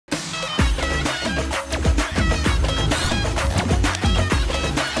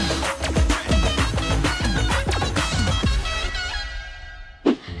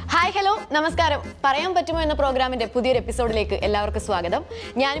നമസ്കാരം. പറയാൻ പറ്റുമോ എന്ന പ്രോഗ്രാമിന്റെ പുതിയൊരു എപ്പിസോഡിലേക്ക് എല്ലാവർക്കും സ്വാഗതം.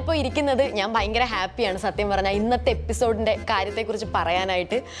 ഞാനിപ്പോൾ ഇരിക്കുന്നത് ഞാൻ ഭയങ്കര ഹാപ്പിയാണ് സത്യം പറഞ്ഞാൽ ഇന്നത്തെ എപ്പിസോഡിന്റെ കാര്യത്തെക്കുറിച്ച്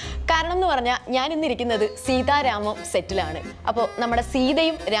പറയാനായിട്ട്. കാരണം എന്ന് പറഞ്ഞാൽ ഞാൻ ഇന്നിരിക്കുന്നത് സീതാ രാമം സെറ്റിലാണ്. അപ്പോൾ നമ്മുടെ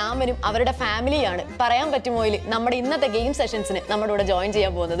സീതയും രാമനും അവരുടെ ഫാമിലിയാണ് പറയാൻ പറ്റുമോയിൽ നമ്മുടെ ഇന്നത്തെ ഗെയിം സെഷൻസിന് നമ്മുടെ കൂടെ ജോയിൻ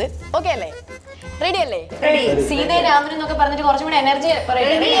ചെയ്യാൻ പോകുന്നത്. ഓക്കെ അല്ലേ? റെഡി അല്ലേ? സീതയും രാമനും എന്നൊക്കെ പറഞ്ഞിട്ട് കുറച്ചും കൂടി എനർജി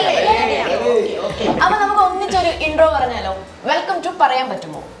അപ്പൊ നമുക്ക് ഒന്നിച്ചൊരു ഇൻട്രോ പറഞ്ഞാലോ? വെൽക്കം ടു പറയാൻ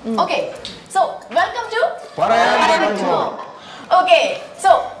പറ്റുമോ. ഓക്കെ, സോ വെൽക്കം ടു പറയാൻ പറ്റുമോ. Okay, so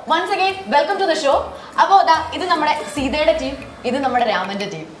once again welcome to the show. അപ്പോ ഇത് നമ്മുടെ സീതയുടെ ടീം, ഇത് നമ്മുടെ രാമന്റെ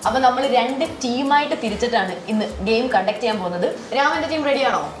ടീം. അപ്പൊ നമ്മൾ രണ്ട് ടീമായിട്ട് തിരിച്ചിട്ടാണ് ഇന്ന് ഗെയിം കണ്ടക്ട് ചെയ്യാൻ പോകുന്നത്. രാമന്റെ ടീം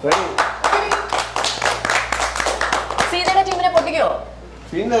റെഡിയാണോ? സീതയുടെ ടീമിനെ പൊട്ടിക്കോ?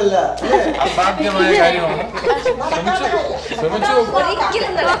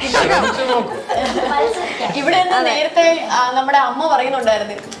 ഇവിടെ നേരത്തെ നമ്മുടെ അമ്മ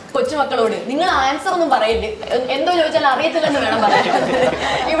പറയുന്നുണ്ടായിരുന്നു കൊച്ചുമക്കളോട്, നിങ്ങൾ ആൻസർ ഒന്നും പറയില്ല, എന്തോ ചോദിച്ചാൽ അറിയത്തില്ലെന്ന് വേണം പറയാൻ.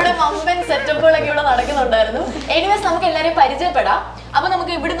 ഇവിടെ മമ്പൻ സെറ്റപ്പുകളൊക്കെ ഇവിടെ നടക്കുന്നുണ്ടായിരുന്നു. എനിവേസ് നമുക്ക് എല്ലാവരെയും പരിചയപ്പെടാം. അപ്പൊ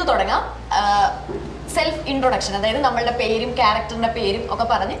നമുക്ക് ഇവിടുന്ന് തുടങ്ങാം. സെൽഫ് ഇൻട്രൊഡക്ഷൻ, അതായത് നമ്മളുടെ പേരും ക്യാരക്ടറിന്റെ പേരും ഒക്കെ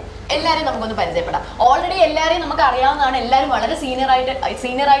പറഞ്ഞ് എല്ലാവരെയും നമുക്കൊന്ന് പരിചയപ്പെടാം. ഓൾറെഡി എല്ലാവരെയും നമുക്ക് അറിയാവുന്നതാണ്. എല്ലാവരും വളരെ സീനിയർ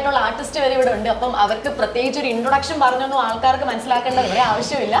ആയിട്ടുള്ള ആർട്ടിസ്റ്റ് വരെ ഇവിടെ ഉണ്ട്. അപ്പം അവർക്ക് പ്രത്യേകിച്ച് ഒരു ഇൻട്രൊഡക്ഷൻ പറഞ്ഞൊന്നും ആൾക്കാർക്ക് മനസ്സിലാക്കേണ്ട ഒരു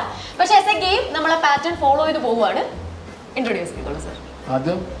ആവശ്യമില്ല. പക്ഷെ ആസ് എ ഗെയിം നമ്മളെ പാറ്റേൺ ഫോളോ ചെയ്ത് പോവുകയാണ്. ഇൻട്രൊഡ്യൂസ് ചെയ്തോളൂ സർ.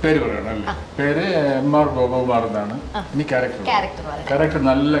 ആദ്യം പേര് പറയണം അല്ലേ? പേര് MR ഗോപകുമാർ എന്നാണ്. ഇനി ക്യാരക്ടർ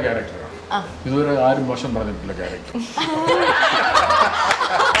നല്ല ക്യാരക്ടറാണ്. ഇതുവരെ ആരും മോശം പറഞ്ഞിട്ടില്ല ക്യാരക്ടർ.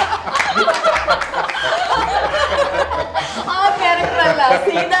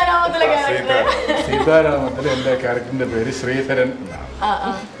 സീതാരാമത്തിലെ എന്റെ ക്യാരക്ടറിന്റെ പേര് ശ്രീധരൻ എന്നാണ്.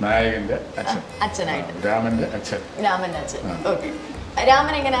 നായകന്റെ അച്ഛനായിട്ട് രാമന്റെ അച്ഛൻ.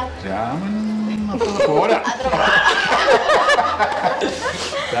 രാമൻ എങ്ങനെയാ? രാമൻ പോരാ.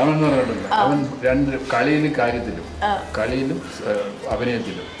 രാമൻ എന്ന് പറഞ്ഞിട്ടില്ല, അവൻ രണ്ട് കളിയിലും കളിയിലും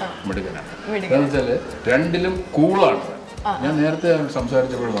അഭിനയത്തിലും മിടുക്കനാണ്. എന്താണെന്ന് വെച്ചാല് രണ്ടിലും കൂളാണ്. ഞാൻ നേരത്തെ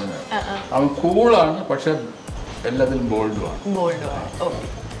സംസാരിച്ചപ്പോഴും പറഞ്ഞത് അവൻ കൂളാണ്, പക്ഷെ എല്ലാത്തിലും ബോൾഡുമാണ്.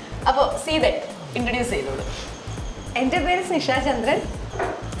 അപ്പോ സീത ഇൻട്രൊഡ്യൂസ് ചെയ്തോളൂ. എന്റെ പേര് സ്നിഷ ചന്ദ്രൻ.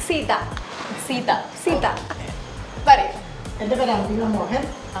 സീത പറയൂ. എൻ്റെ പേര് അംബിക മോഹൻ.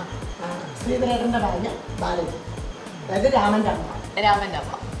 ശ്രീധരേട്ടൻ്റെ ഭാര്യ ബാലജി, അതായത് രാമൻ്റെ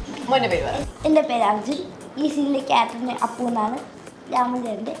അമ്മ. മോൻ്റെ പേര് പറ. എൻ്റെ പേര് അർജുൻ. ഈ സീരിയലിലെ ക്യാരക്ടറിന് അപ്പു എന്നാണ്.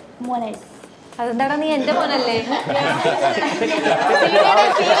 രാമൻ്റെ മോനായിട്ട്. അതെന്താടാ, നീ എന്റെ മോനല്ലേ?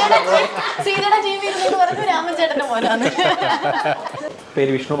 സീതയുടെ ജീവിതം പറഞ്ഞു രാമൻ ചേട്ടന്റെ മോനാണ്.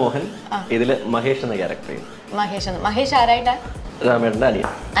 പേര് വിഷ്ണു മോഹൻ. ഇതില് മഹേഷ് എന്ന ക്യാരക്ടർ. മഹേഷ് ആരായിട്ടാ? രാമേട്ടന്റെ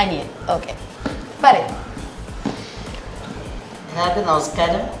അനിയൻ. ഓക്കെ, പറയൂ. എല്ലാവർക്കും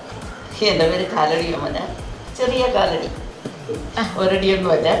നമസ്കാരം. എൻ്റെ പേര് കാലടി അമ്മന. ചെറിയ കാലടി,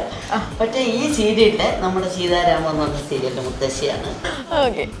 ഒരടിയൊന്നുമല്ല. പക്ഷേ ഈ സീരിയലില് നമ്മുടെ സീതാരാമൻ എന്ന് പറഞ്ഞ സീരിയലിന്റെ മുത്തശ്ശിയാണ്.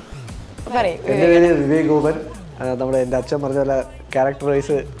 എൻ്റെ പേര് വിവേക് ഗോപൻ. എൻ്റെ അച്ഛൻ പറഞ്ഞ പോലെ ക്യാരക്ടർ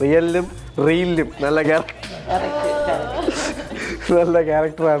വൈസ് റിയലിലും റീലിലും നല്ല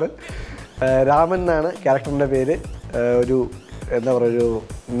ക്യാരക്ടറാണ്. രാമൻ എന്നാണ് ക്യാരക്ടറിൻ്റെ പേര്. ഒരു എന്താ പറയുക,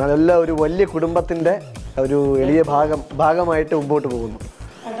 ഒരു വലിയ കുടുംബത്തിൻ്റെ ഒരു എളിയ ഭാഗമായിട്ട് മുമ്പോട്ട് പോകുന്നു.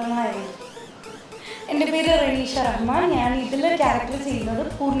 എൻ്റെ പേര് റനീഷ റഹ്മാൻ. ഞാൻ ഇതിൽ ക്യാരക്ടർ ചെയ്യുന്നത്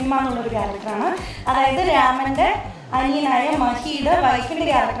പൂർണിമ എന്നുള്ളൊരു ക്യാരക്ടറാണ്. അതായത് രാമൻ്റെ അനിയനായ മഹിയുടെ വൈഫിൻ്റെ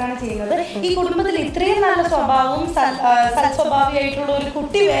ക്യാരക്ടറാണ് ചെയ്യുന്നത്. ഈ കുടുംബത്തിൽ ഇത്രയും നല്ല സ്വഭാവവും സൽസ്വഭാവിയായിട്ടുള്ള ഒരു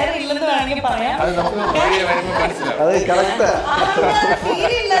കുട്ടി വേറെ ഇല്ലെന്ന് വേണമെങ്കിൽ പറയാം.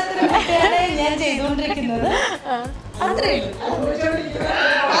 ഇല്ലാത്തൊരു കുട്ടിയാണ് ഞാൻ ചെയ്തുകൊണ്ടിരിക്കുന്നത്. അത്രേ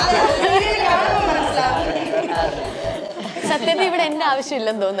സത്യത്തിൽ ഇവിടെ എന്റെ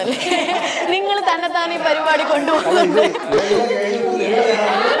ആവശ്യമില്ലെന്ന് തോന്നല്ലേ? നിങ്ങൾ തന്നെത്താൻ ഈ പരിപാടി കൊണ്ടുപോകുന്നത്.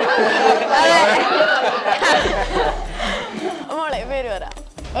 മോളെ പേര് പറ.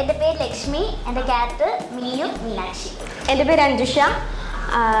 എൻ്റെ പേര് ലക്ഷ്മി. എൻ്റെ ക്യാരക്ടർ മീനാക്ഷി. എൻ്റെ പേര് അഞ്ജുഷ.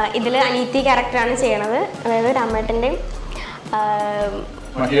 ഇതിൽ അനീതി ക്യാരക്ടറാണ് ചെയ്യണത്. അതായത് രാമേട്ടൻ്റെയും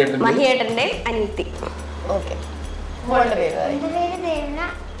മഹിയേട്ടൻ്റെയും അനീതി. ഓക്കെ, മോളുടെ പേര് പറ. എൻ്റെ പേര്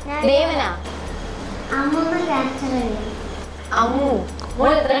ദേവന. അമ്മു.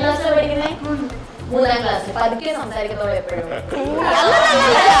 മോൾ എത്ര ക്ലാസ്സിലാണ് പഠിക്കുന്നത്? 3ാം ക്ലാസ്സിൽ. പതുക്കെ സംസാരിക്കത്തോളം എപ്പോഴും.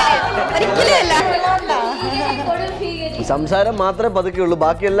 സംസാരം മാത്രമേ പതുക്കെയുള്ളൂ,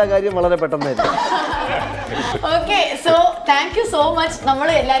 ബാക്കി എല്ലാ കാര്യവും വളരെ പെട്ടെന്നായിരുന്നു. Okay, so thank you so much. നമ്മൾ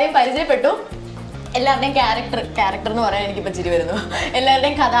എല്ലാവരെയും പരിചയപ്പെട്ടു. എല്ലാവരുടെയും ക്യാരക്ടർ എന്ന് പറയാൻ എനിക്കിപ്പോൾ ചിരി വരുന്നു.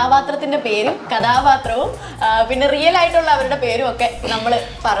 എല്ലാവരുടെയും കഥാപാത്രത്തിന്റെ പേരും കഥാപാത്രവും പിന്നെ റിയൽ ആയിട്ടുള്ള അവരുടെ പേരും ഒക്കെ നമ്മൾ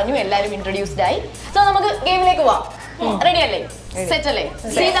പറഞ്ഞു. എല്ലാവരും ഇൻട്രൊഡ്യൂസ്ഡ് ആയി. സോ നമുക്ക് ഗെയിമിലേക്ക് പോവാം. റെഡി അല്ലേ? സെറ്റ് അല്ലേ?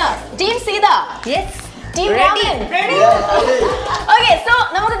 Sita, team Sita. Team Raman okay so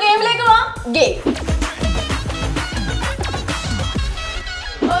നമുക്ക് ഗെയിമിലേക്ക് പോവാം ഗെയിം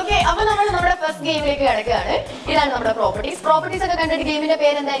ഓക്കേ അപ്പോൾ നമ്മൾ നമ്മുടെ ഫസ്റ്റ് ഗെയിമിലേക്ക് കടക്കുകയാണ് ഇതാണ് നമ്മുടെ പ്രോപ്പർട്ടീസ് ഒക്കെ കണ്ടിട്ട് ഗെയിമിന്റെ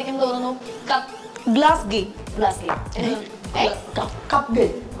പേര് എന്തായിരിക്കും തോന്നുന്നു ഗ്ലാസ് ഗെയിം കപ്പ്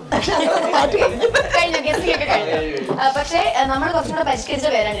ഗെയിം പക്ഷേ നമ്മൾ കുറച്ചുകൂടെ പരിഷ്കരിച്ച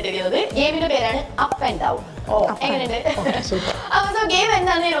പേരാണ് ഇട്ടിരിക്കുന്നത് ഗെയിമിന്റെ പേരാണ് അപ്പ് ആൻഡ് ഡൗൺ എങ്ങനെയുണ്ട് അപ്പൊ ഗെയിം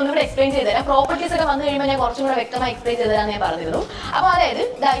എന്താണെന്ന് ഞാൻ ഒന്നുകൂടെ എക്സ്പ്ലെയിൻ ചെയ്ത് തരാം പ്രോപ്പർട്ടീസ് ഒക്കെ വന്നു കഴിയുമ്പോൾ ഞാൻ കുറച്ചും കൂടെ വ്യക്തമായി എക്സ്പ്ലെയിൻ ചെയ്ത് തരാമെന്ന് ഞാൻ പറഞ്ഞിരുന്നു അപ്പൊ അതായത്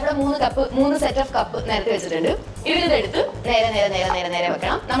ഇവിടെ 3 സെറ്റ് ഓഫ് കപ്പ് നേരത്തെ വെച്ചിട്ടുണ്ട് ഇതിലെടുത്ത് നേരെ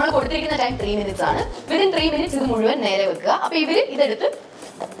വെക്കണം നമ്മൾ കൊടുത്തിരിക്കുന്ന ടൈം 3 മിനിറ്റ്സ് ആണ് വിതിൻ 3 മിനിറ്റ്സ് ഇത് മുഴുവൻ നേരെ വെക്കുക അപ്പൊ ഇവര് ഇതെടുത്ത്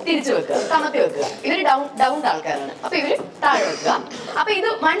തിരിച്ചു വെക്കുക കമത്തി വെക്കുക ഇവര് ഡൗൺ ആൾക്കാരാണ് അപ്പൊ ഇവര് താഴെ വെക്കുക അപ്പൊ ഇത്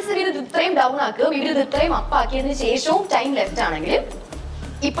മനസ്സിൽ ഇത് ഇത്രയും ഡൗൺ ആക്കുക ഇവര് ഇത് ഇത്രയും അപ്പ് ആക്കിയതിന് ശേഷവും ടൈം ലെഫ്റ്റ് ആണെങ്കിൽ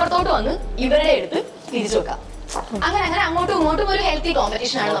ഇപ്പുറത്തോട്ട് വന്ന് ഇവരുടെ എടുത്ത് തിരിച്ചു വെക്കാം അങ്ങനെ അങ്ങോട്ടും ഇങ്ങോട്ടും ഒരു ഹെൽത്തി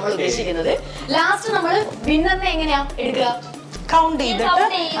കോമ്പറ്റീഷൻ ആണ് നമ്മൾ ഉദ്ദേശിക്കുന്നത് ലാസ്റ്റ് നമ്മൾ വിന്നറിനെ എങ്ങനെയാ എടുക്കുക കൗണ്ട് ചെയ്തിട്ട്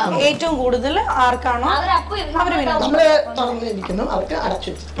ഏറ്റവും കൂടുതൽ ആർക്കാണോ അവര് നമ്മള് തുറന്നിരിക്കുന്നു അവർക്ക്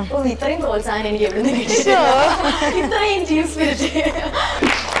അടച്ചു ഇത്രയും പ്രോത്സാഹനം എനിക്ക് എവിടെ നിന്ന് കിട്ടി ഇത്രയും ടീം സ്പിരിറ്റ്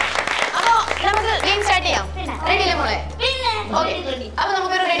അപ്പൊ നമുക്ക് ഗെയിം സ്റ്റാർട്ട് ചെയ്യാം റെഡി അല്ലേ മോളെ അപ്പൊ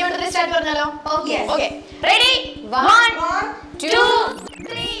നമുക്കൊരു റെഡി വൺ സ്റ്റാർട്ട് പറഞ്ഞാലോ ഓക്കെ റെഡി 1 2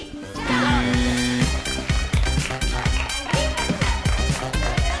 3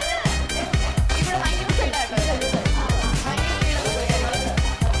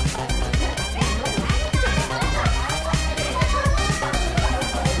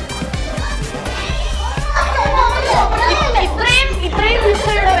 ഇത്രയും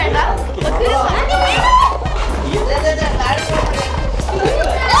ഇവിടെ വേണ്ട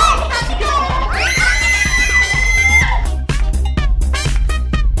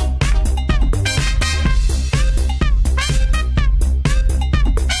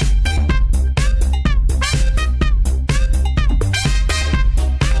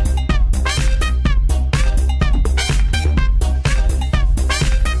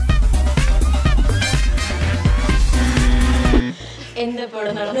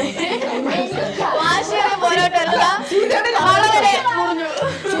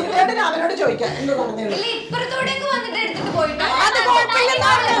അവനോട് ചോദിക്കാം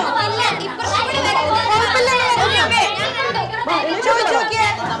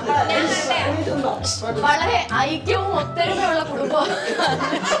വളരെ ഐക്യവും ഒത്തൊരുമയുള്ള കുടുംബം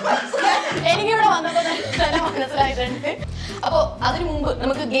എനിക്കിവിടെ വന്നപ്പോ തന്നെ മനസ്സിലായിട്ടുണ്ട് അപ്പൊ അതിനു മുമ്പ്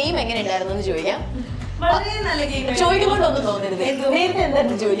നമുക്ക് ഗെയിം എങ്ങനെ ഉണ്ടായിരുന്നു എന്ന് ചോദിക്കാം ചോദിക്കുമ്പോഴൊന്നും തോന്നരുത് നേരത്തെ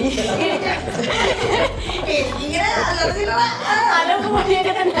എന്തായിരുന്നു ജോലി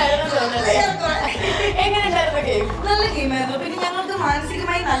എങ്ങനെ ഉണ്ടായിരുന്നു ഗെയിം നല്ല ഗെയിമായിരുന്നു പിന്നെ ഞങ്ങൾക്ക്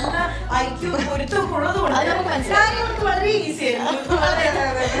മാനസികമായി നല്ല ഐക്യവും പൊരുത്തവും ഉള്ളതുകൊണ്ട് വളരെ ഈസി ആയിരുന്നു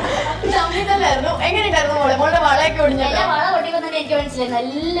എങ്ങനെ ഉണ്ടായിരുന്നു മോളെ മോളുടെ വളയൊക്കെ ഒടിഞ്ഞ വള പൊട്ടിക്കൊന്നെ എനിക്ക് മനസ്സിലായി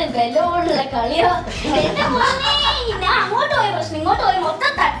നല്ല ബലമുള്ള കളിയാ അങ്ങോട്ട് പോയ പ്രശ്നം ഇങ്ങോട്ട് പോയി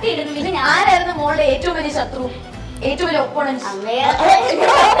മൊത്തം തട്ടിയിടുന്നു പിന്നെ ആരായിരുന്നു മോളുടെ ഏറ്റവും വലിയ ശത്രു ഏറ്റവും വലിയ ഒപ്പോണൻസ്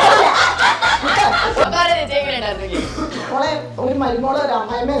മോളെ ഒരു മരുമോളെ ഒരു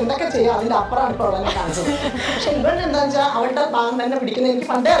അമ്മായിമ്മ എന്തൊക്കെ ചെയ്യാം അതിന്റെ അപ്പുറമാണ് ഇപ്പോൾ അവളെ കാണിച്ചത് പക്ഷെ ഇവിടെ എന്താ വെച്ചാൽ അവളുടെ ഭാഗം തന്നെ പിടിക്കുന്നത് എനിക്ക്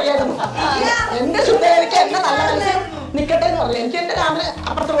പണ്ടേ അറിയായിരുന്നു എന്റെ ശുദ്ധതയ്ക്ക് എന്നെ നല്ല മനസ്സിൽ നിൽക്കട്ടെ എന്ന് പറഞ്ഞു എനിക്ക് എന്റെ രാമന്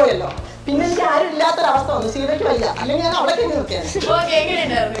അപ്പുറത്ത് പോയല്ലോ പിന്നെ എനിക്ക് ആരും ഇല്ലാത്തൊരവസ്ഥ വന്നു സീതയ്ക്ക് വയ്യ അല്ലെങ്കിൽ ഞാൻ അവളെ കഴിഞ്ഞ് നിർത്തിയാണ്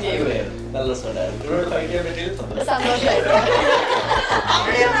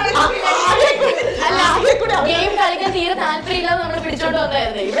ഗെയിം കളിക്കാൻ തീരെ താല്പര്യമില്ലാതെ നമ്മൾ പിടിച്ചോണ്ട്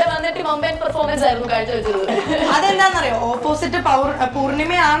വന്നായിരുന്നു ഇവിടെ വന്നിട്ട് മൊബൈൽ പെർഫോമൻസ് ആയിരുന്നു കാഴ്ചവെച്ചത് അതെന്താന്നറിയോ ഓപ്പോസിറ്റ്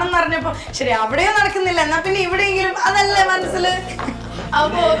പൂർണിമയാണെന്ന് അറിഞ്ഞപ്പോ ശരി അവിടെയോ നടക്കുന്നില്ല എന്നാ പിന്നെ ഇവിടെയെങ്കിലും അതല്ലേ മനസ്സില്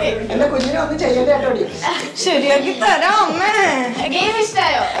എന്റെ കുഞ്ഞിനെ ഒന്നും ചെയ്യേണ്ടോടി ശരിയാക്കി തരാം അമ്മേ ഗെയിം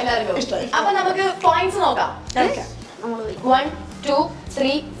ഇഷ്ടമായോ എല്ലാവർക്കും അപ്പൊ നമുക്ക് പോയിന്റ്സ് നോക്കാം 1 2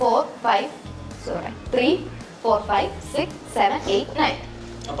 3 4 5 3 4 5 6 7 8 9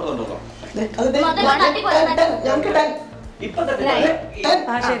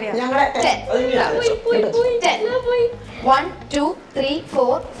 ഞങ്ങളെ 1 2 3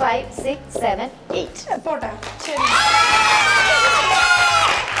 4 5 6 7 8 പോട്ടെ ശരി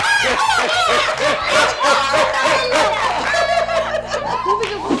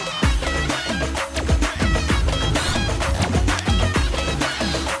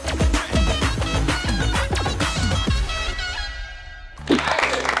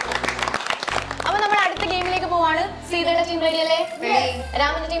അപ്പൊ നമ്മൾ അടുത്ത ഗെയിമിലേക്ക് പോവാണ് സീതയുടെ ടീം റെഡി അല്ലേ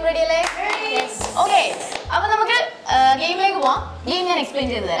രാമന്റെ ടീം റെഡി അല്ലേ ഓക്കെ അപ്പൊ നമുക്ക് ഗെയിമിലേക്ക് പോവാം ഗെയിം ഞാൻ എക്സ്പ്ലെയിൻ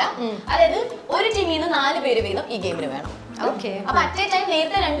ചെയ്ത് തരാം അതായത് ഒരു ടീമിൽ നിന്ന് 4 പേര് വീതം ഈ ഗെയിമിന് വേണം അപ്പൊ അറ്റ് എ ടൈം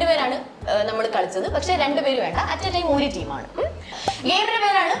നേരത്തെ 2 പേരാണ് നമ്മൾ കളിച്ചത്. പക്ഷെ 2 പേര് വേണ്ട, അറ്റ് എ ടൈം ഒരു ടീമാണ്. ഗെയിമിന്റെ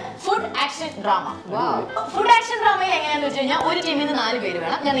പേരാണ് food action drama. Food action ഡ്രാമയിൽ എങ്ങനെയാന്ന് വെച്ച് കഴിഞ്ഞാൽ ഒരു ടീമിൽ നിന്ന് 4 പേര്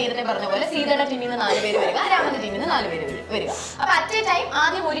വേണം. ഞാൻ നേരത്തെ പറഞ്ഞ പോലെ സീതയുടെ ടീമിൽ നിന്ന് 4 പേര് വരിക, രാമന്റെ ടീമിൽ നിന്ന് 4 പേര് വരിക. അപ്പൊ അറ്റ് എ ടൈം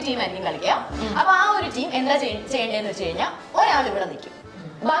ആദ്യം ഒരു ടീം ആയിരിക്കും കളിക്കുക. അപ്പൊ ആ ഒരു ടീം എന്താ ചെയ്യേണ്ടതെന്ന് വെച്ച് കഴിഞ്ഞാൽ ഒരാൾ ഇവിടെ നിൽക്കും,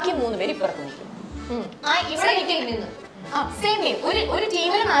 ബാക്കി 3 പേര് ഇപ്പുറത്ത് നിൽക്കും. ഇവിടെ നിൽക്കുന്നു സെയിം ഗെയിം. ഒരു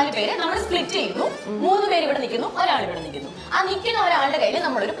ടീമിൽ 4 പേര് നമ്മൾ സ്പ്ലിറ്റ് ചെയ്യുന്നു. 3 പേര് ഇവിടെ നിൽക്കുന്നു, ഒരാൾ ഇവിടെ നിൽക്കുന്നു. ആ നിൽക്കുന്ന ഒരാളുടെ കയ്യിൽ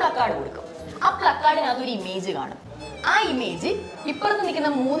നമ്മളൊരു പ്ലക്കാർഡ് കൊടുക്കും. ആ പ്ലക്കാർഡിനകത്ത് ഒരു ഇമേജ് കാണും. ആ ഇമേജ് ഇപ്പുറത്ത്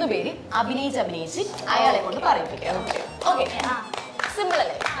നിൽക്കുന്ന 3 പേര് അഭിനയിച്ച് അയാളെ കൊണ്ട് പറയിപ്പിക്കുക. ഓക്കെ, സിമ്പിൾ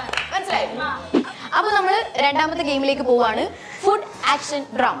അല്ലേ? മനസ്സിലായി? അപ്പൊ നമ്മൾ രണ്ടാമത്തെ ഗെയിമിലേക്ക് പോവാണ്, food action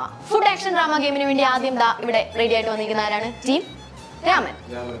drama. Food action drama ഗെയിമിന് വേണ്ടി ആദ്യം ഇവിടെ റെഡി ആയിട്ട് വന്നിരിക്കുന്ന ആരാണ്? ടീം രാമൻ.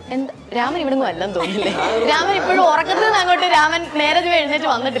 എന്താ രാമൻ ഇവിടുന്ന് വല്ലെന്ന് തോന്നില്ലേ? രാമൻ ഇപ്പോഴും ഉറക്കത്തിൽ നിന്ന് അങ്ങോട്ട് രാമൻ നേരെ എഴുന്നേറ്റ്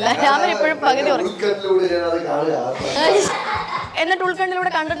വന്നിട്ടില്ല. രാമൻ ഇപ്പോഴും പകുതി ഉറങ്ങി. എന്നിട്ട്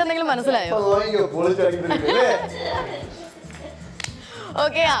ഉൾക്കണ്ണിലൂടെ കണ്ടിട്ട് എന്തെങ്കിലും മനസ്സിലായോ?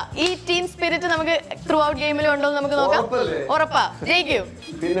 ഓക്കെ, ഈ ടീം സ്പിരിറ്റ് നമുക്ക് ത്രൂ ഔട്ട് ഗെയിമിൽ ഉണ്ടോ എന്ന് നമുക്ക് നോക്കാം. ഉറപ്പാ ജയിക്കൂ?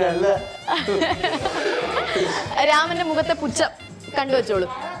 രാമന്റെ മുഖത്തെ പുച്ഛം കണ്ടുവച്ചോളൂ.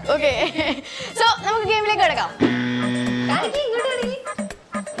 ഓക്കെ, സോ നമുക്ക് ഗെയിമിലേക്ക് കിടക്കാം.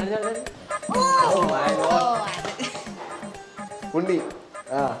 ഉണ്ണി,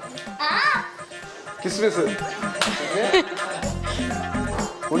 കിസ്മിസ്,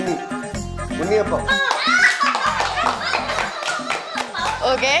 ഉണ്ണിയപ്പം.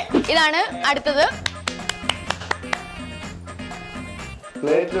 ഓക്കെ, ഇതാണ് അടുത്തത്.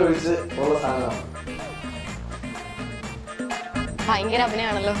 പ്ലേറ്റിൽ ഒഴിച്ച് ഉള്ള സാധനം. ഭയങ്കര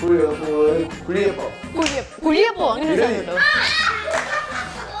അഭിനയാണല്ലോ. കുഴിയപ്പം. കുഴിയപ്പോ അങ്ങനെ ഉണ്ടോ?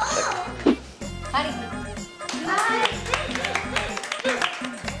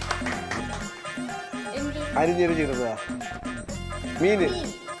 അരിഞ്ഞിരുന്നതാ മീന്.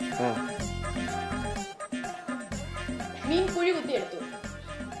 മീൻ കുഴി കുത്തിയെടുത്തു.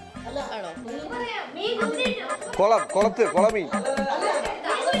 കുളമീൻ.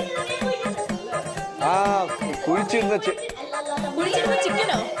 ആ, കുഴിച്ചിരുന്ന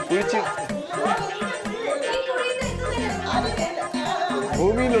ചിക്കനോ?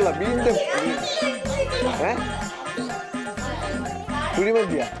 ഭൂമിയിലുള്ള മീനിന്റെ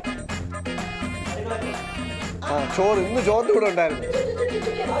കുഴിമന്തിയാ. ചോറ്, ഇന്ന് ചോറിന്റെ കൂടെ ഉണ്ടായിരുന്നു.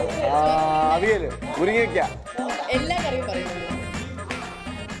 അവിയല്, മുരിങ്ങയ്ക്ക, എല്ലാ കറിയും പറയുന്നു.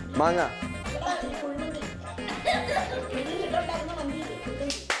 മാങ്ങ,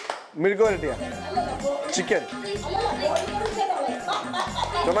 മെഴുക്കുവരട്ടിയ, ചിക്കൻ,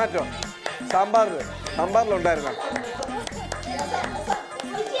 ടൊമാറ്റോ, സാമ്പാറിലുണ്ടായിരുന്ന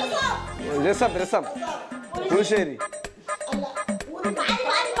രസം, പുളിശ്ശേരി,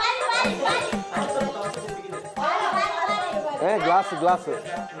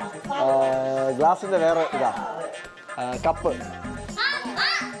 ഗ്ലാസിന്റെ വേറെ ഇതാ, കപ്പ്,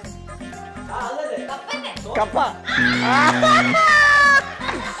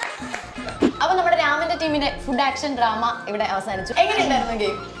 അപ്പൊ നമ്മുടെ രാമന്റെ ടീമിന്റെ ഫുഡ് ആക്ഷൻ ഡ്രാമ ഇവിടെ അവസാനിച്ചു. എങ്ങനെയുണ്ടായിരുന്നു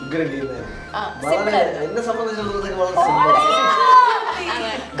ഗെയിം? എന്നെ സംബന്ധിച്ചിടത്തോളം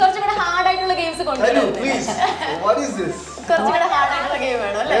കുറച്ചുകൂടെ ഹാർഡ് ആയിട്ടുള്ള ഗെയിംസ് കൊണ്ടുവരുന്നു. കുറച്ചുകൂടെ ഹാർഡ് ആയിട്ടുള്ള ഗെയിം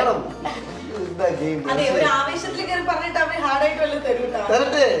വേണം അല്ലേ?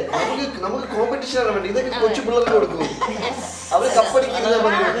 നമുക്ക് കോമ്പറ്റീഷൻ ആണ് വേണ്ടി. ഇതൊക്കെ കൊച്ചു പിള്ളേർക്ക് കൊടുക്കും. അവര് കപ്പടിക്കുന്ന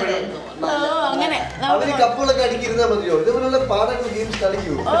അങ്ങനെ അവര് കപ്പുകളൊക്കെ അടിക്കിരുന്നാ മതിയോ? ഇതുപോലുള്ള പാടങ്ങൾ ഗെയിംസ്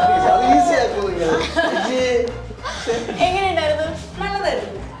കളിക്കൂ. അത് ഈസി ആക്കൂ. എങ്ങനെയുണ്ടായിരുന്നു?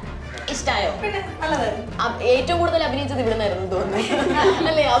 നല്ലതായിരുന്നു. ഇഷ്ടായോ? പിന്നെ നല്ലതായിരുന്നു. ഏറ്റവും കൂടുതൽ അഭിനയിച്ചത് ഇവിടെ നിന്നായിരുന്നു തോന്നുന്നു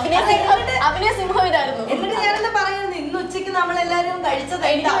അല്ലേ? അഭിനയ സിംഹം ഇതായിരുന്നു. എന്നിട്ട് ഞാനെന്താ പറയുന്നത്, ഇന്ന് ഉച്ചക്ക് നമ്മളെല്ലാരും കഴിച്ചത്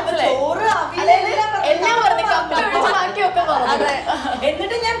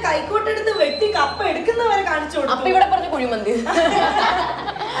എന്നിട്ട് ഞാൻ കൈക്കോട്ടെടുത്ത് വെട്ടി കപ്പ എടുക്കുന്നവരെ കാണിച്ചു കൊടുത്തു. അപ്പൊ ഇവിടെ പറഞ്ഞ കുഴിമന്തി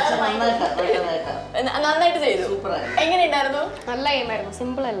നന്നായിട്ട് ചെയ്തു. എങ്ങനെയുണ്ടായിരുന്നു? നല്ല ഗെയിമായിരുന്നു.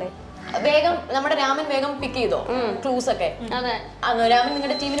 സിമ്പിൾ അല്ലേ? വേഗം നമ്മുടെ രാമൻ വേഗം പിക്ക് ചെയ്തോ ക്ലൂസ് ഒക്കെ? അതെ. രാമൻ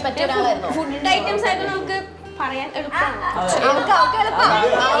നിങ്ങളുടെ ടീമിന് പറ്റിയ ഒരാളായിരുന്നു. ഫുഡ് ഐറ്റംസ് ആയിട്ട് നമുക്ക് പറയാൻ എളുപ്പമാണ്.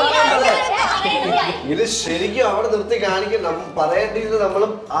 ഇത് ശരിക്കും അവിടെ നിർത്തി കാണിക്കാൻ പറയേണ്ടിരുന്നത്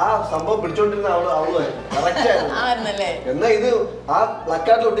നമ്മളും ആ സംഭവം പിടിച്ചോണ്ടിരുന്ന അവളുമായിരുന്നു. കറക്റ്റ് ആയിരുന്നു. എന്നാ ഇത് ആ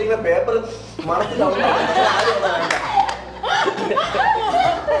പ്ലക്കാർഡിൽ ഒട്ടിക്കുന്ന പേപ്പർ മടക്കി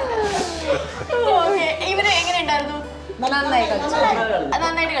ഇവര് എങ്ങനെയുണ്ടായിരുന്നു?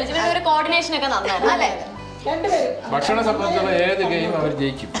 നന്നായിട്ട് കളിച്ചു. ഒരു കോർഡിനേഷൻ ഒക്കെ നന്നായിരുന്നു അല്ലേ? ഭക്ഷണം സംബന്ധിച്ചുള്ള ഏത് ഗെയിം അവർ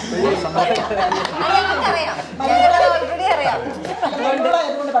ജയിക്കും.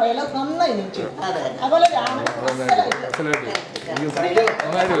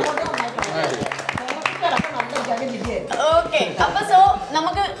 ഓക്കെ, അപ്പൊ സോ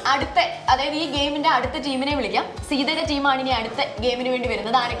നമുക്ക് അടുത്ത, അതായത് ഈ ഗെയിമിന്റെ അടുത്ത ടീമിനെ വിളിക്കാം. സീതയുടെ ടീമാണ് ഇനി അടുത്ത ഗെയിമിന് വേണ്ടി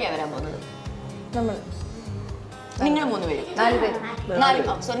വരുന്നത്. ആരൊക്കെയാ വരാൻ പോകുന്നത്? നിങ്ങൾ 3 പേര്, 4 പേര്,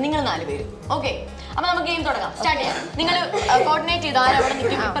 നിങ്ങൾ 4 പേര്. ഓക്കെ, അപ്പൊ നമുക്ക് ഗെയിം തുടങ്ങാം. സ്റ്റാർട്ട് ചെയ്യാം. നിങ്ങൾ കോർഡിനേറ്റ് ചെയ്ത് ആരവിടെ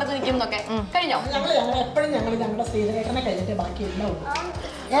നിൽക്കും, ഇപ്പുറത്ത് നിൽക്കും എന്നൊക്കെ കഴിഞ്ഞോ? എപ്പോഴും ഞങ്ങളുടെ സീതേട്ടനെ കഴിഞ്ഞിട്ടേ ബാക്കി എല്ലാം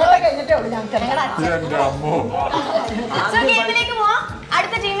കഴിഞ്ഞിട്ടേ ഉള്ളൂ ഞങ്ങൾക്ക്. ഗെയിമിലേക്ക് പോവാം.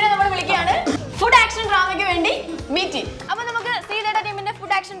 അടുത്ത ടീമിനെ നമ്മൾ വിളിക്കുകയാണ് ഫുഡ് ആക്ഷൻ ഡ്രാമയ്ക്ക് വേണ്ടി മീറ്റ്. അപ്പൊ നമുക്ക് സീതയുടെ ടീമിന്റെ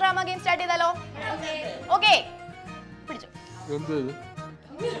food action drama game start ചെയ്താലോ? ഓക്കെ, പിടിച്ചോ.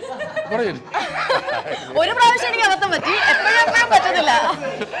 ഒരു പ്രാവശ്യം എനിക്ക് അബദ്ധം പറ്റി, എപ്പോഴും പറ്റത്തില്ല.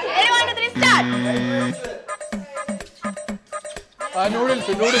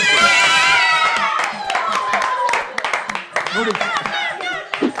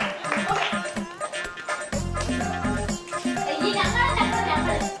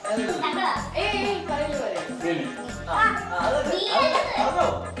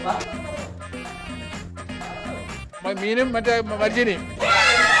 മീനും മറ്റേ മരിച്ചീനിയും.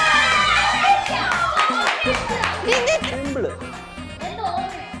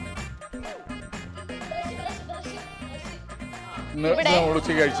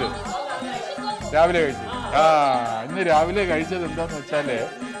 ഉച്ചയ്ക്ക് കഴിച്ചത്, രാവിലെ കഴിച്ചത്. ഇന്ന് രാവിലെ കഴിച്ചത് എന്താന്ന് വെച്ചാല്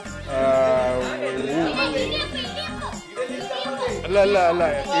അല്ല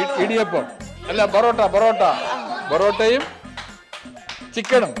ഇടിയപ്പം അല്ല, പൊറോട്ടയും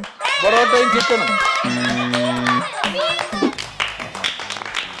ചിക്കനും.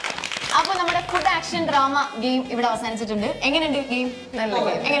 അപ്പൊ നമ്മുടെ ഫുഡ് ആക്ഷൻ ഡ്രാമ ഗെയിം ഇവിടെ അവസാനിച്ചിട്ടുണ്ട്. എങ്ങനെയുണ്ട് ഗെയിം? നല്ല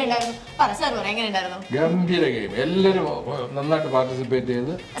ഗെയിം. എങ്ങനെയുണ്ടായിരുന്നു? എങ്ങനെയുണ്ടായിരുന്നു? ഗംഭീര ഗെയിം. എല്ലാവരും നന്നായിട്ട് പാർട്ടിസിപ്പേറ്റ്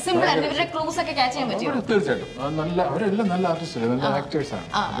ചെയ്ത് സിമ്പിൾ ആയിരുന്നു. ഇവരുടെ ക്ലൂസ് ഒക്കെ ക്യാച്ച് ചെയ്യാൻ പറ്റും. തീർച്ചയായിട്ടും അവരെല്ലാം നല്ല ആർട്ടിസ്റ്റ്, നല്ല ആക്ടേഴ്സ് ആണ്.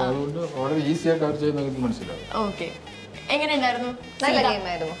 അപ്പൊ അതുകൊണ്ട് വളരെ ഈസി ആയിട്ട് അവർ ചെയ്യുന്ന മനസ്സിലാവും. ഓക്കെ, എങ്ങനെയുണ്ടായിരുന്നു? നല്ല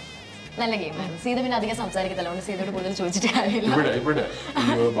ഗെയിമായിരുന്നു. സീത പിന്നെ അധികം സംസാരിക്കത്തില്ല, അതുകൊണ്ട് സീതയോട് കൂടുതൽ ചോദിച്ചിട്ട് കാര്യമില്ല.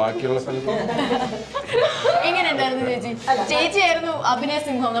 എങ്ങനെയുണ്ടായിരുന്നു ചേച്ചി? ചേച്ചിയായിരുന്നു അഭിനയ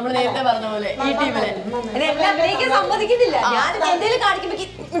സിംഹം, നമ്മൾ നേരത്തെ പറഞ്ഞ പോലെ ഈ ടീമിലെ. സമ്മതിക്കുന്നില്ല, ഞാൻ എന്തെങ്കിലും കാണിക്കുമ്പോ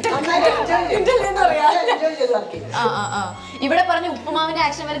ഇവിടെ പറഞ്ഞ ഉപ്പുമാവിന്റെ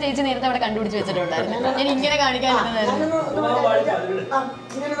ആക്ഷൻ വരെ ചേച്ചി നേരത്തെ അവിടെ കണ്ടുപിടിച്ച് വെച്ചിട്ടുണ്ടായിരുന്നു. ഞാൻ ഇങ്ങനെ കാണിക്കാൻ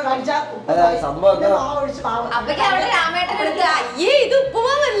ഇത്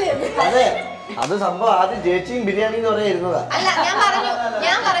ഉപ്പുമാവല്ലേ? അതെ, അത് സംഭവം ആദ്യം ചേച്ചിയും ബിരിയാണി എന്ന് പറയായിരുന്നതാ. അല്ല,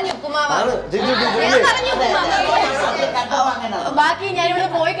 ഞാൻ പറഞ്ഞു ഉപ്പുമാവാണ്. ബാക്കി ഞാൻ ഇവിടെ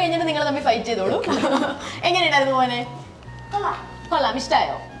പോയി കഴിഞ്ഞിട്ട് നിങ്ങൾ തമ്മിൽ ഫൈറ്റ് ചെയ്തോളൂ. എങ്ങനെയുണ്ടായിരുന്നു മോനെ? കൊള്ളാം,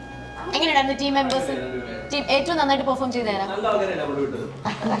 ഇഷ്ടമായോ? എങ്ങനെയുണ്ടായിരുന്നു ടീം മെമ്പേഴ്സ്? ടീം ഏറ്റവും നന്നായിട്ട് പെർഫോം ചെയ്തേരാ?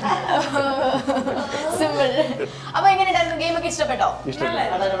 സിമ്പിൾ. അപ്പൊ എങ്ങനെയുണ്ടായിരുന്നു? ഗെയിം ഒക്കെ ഇഷ്ടപ്പെട്ടോ?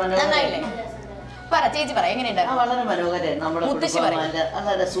 നന്നായില്ലേ? പറ ചേച്ചി, പറ എങ്ങനെയുണ്ടായിരുന്നു? വളരെ മനോഹരമായിരുന്നു.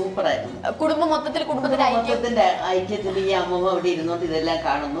 നമ്മുടെ സൂപ്പറായിരുന്നു. കുടുംബം മൊത്തത്തിൽ കുടുംബത്തിന്റെ ഐക്യത്തിൽ ഈ അമ്മമ്മ ഇവിടെ ഇരുന്നോണ്ട് ഇതെല്ലാം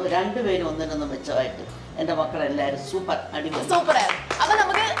കാണുന്നു. രണ്ടുപേരും ഒന്നിനൊന്നും മെച്ചമായിട്ട് എന്റെ മക്കളെല്ലാരും സൂപ്പർ, അടിപൊളി, സൂപ്പറായിരുന്നു. അപ്പൊ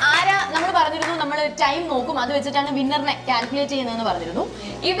നമുക്ക് നമ്മൾ പറഞ്ഞിരുന്നു, നമ്മൾ ടൈം നോക്കും, അത് വെച്ചിട്ടാണ് വിന്നറിനെ കാൽക്കുലേറ്റ് ചെയ്യുന്നതെന്ന് പറഞ്ഞിരുന്നു.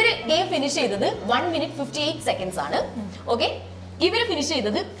 ഇവര് ഗെയിം ഫിനിഷ് ചെയ്തത് 1 minute 58 seconds ആണ്. ഓക്കെ, ഇവര് ഫിനിഷ്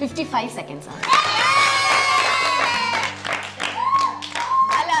ചെയ്തത് 55 seconds ആണ്.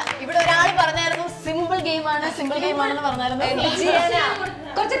 അല്ല, ഇവിടെ ഒരാൾ പറഞ്ഞായിരുന്നു സിമ്പിൾ ഗെയിം ആണെന്ന് പറഞ്ഞായിരുന്നു.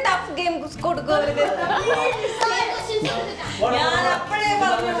 കുറച്ച് ടഫ് ഗെയിം കൊടുക്കും അവർക്ക്.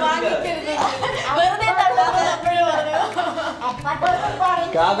 വെറുതെ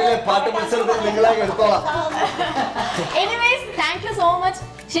പാട്ട് മത്സരത്തിൽ നിങ്ങളെ എടുത്തോളാം. Anyways, thank you so much.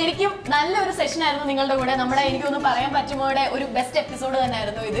 ശരിക്കും നല്ലൊരു സെഷൻ ആയിരുന്നു നിങ്ങളുടെ കൂടെ. നമ്മുടെ എനിക്കൊന്ന് പറയാൻ പറ്റുമോടെ ഒരു ബെസ്റ്റ് എപ്പിസോഡ് തന്നെ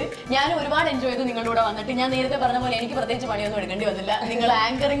ആയിരുന്നു ഇത്. ഞാൻ ഒരുപാട് എൻജോയ് ചെയ്തു നിങ്ങളുടെ കൂടെ വന്നിട്ട്. ഞാൻ നേരത്തെ പറഞ്ഞ പോലെ എനിക്ക് പ്രത്യേകിച്ച് പണിയൊന്നും എടുക്കേണ്ടി വന്നില്ല. നിങ്ങൾ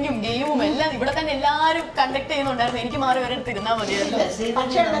ആങ്കറിങ്ങും ഗെയിമും എല്ലാം ഇവിടെ തന്നെ എല്ലാവരും കണ്ടക്ട് ചെയ്യുന്നുണ്ടായിരുന്നു. എനിക്ക് മാറി വരെ ഇരുന്നാൽ മതിയായിരുന്നു.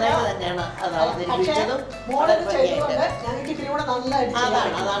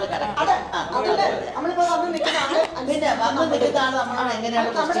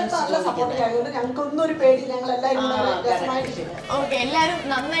 ഓക്കെ, എല്ലാവരും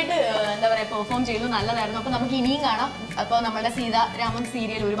നന്നായിട്ട് എന്താ പറയാ പെർഫോം ചെയ്തു, നല്ലതായിരുന്നു. അപ്പൊ നമുക്ക് ഇനിയും കാണാം. അപ്പൊ നമ്മുടെ സീത രാമൻ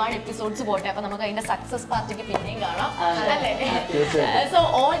സീരിയൽ ഒരുപാട് എപ്പിസോഡ്സ് പോട്ടെ, അപ്പൊ നമുക്ക് അതിന്റെ സക്സസ് പാർട്ടിക്ക് പിന്നെയും കാണാം, അല്ലേ? So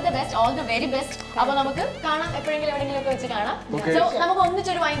all the best, all the very best. അപ്പൊ നമുക്ക് കാണാം, എപ്പോഴെങ്കിലും എവിടെയെങ്കിലും ഒക്കെ വെച്ച് കാണാം. സോ നമുക്ക്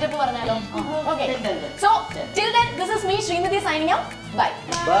ഒന്നിച്ചൊരു വൈൻഡ് അപ്പ് പറഞ്ഞാലോ? Okay, so till then this is me Shrimati signing out. By.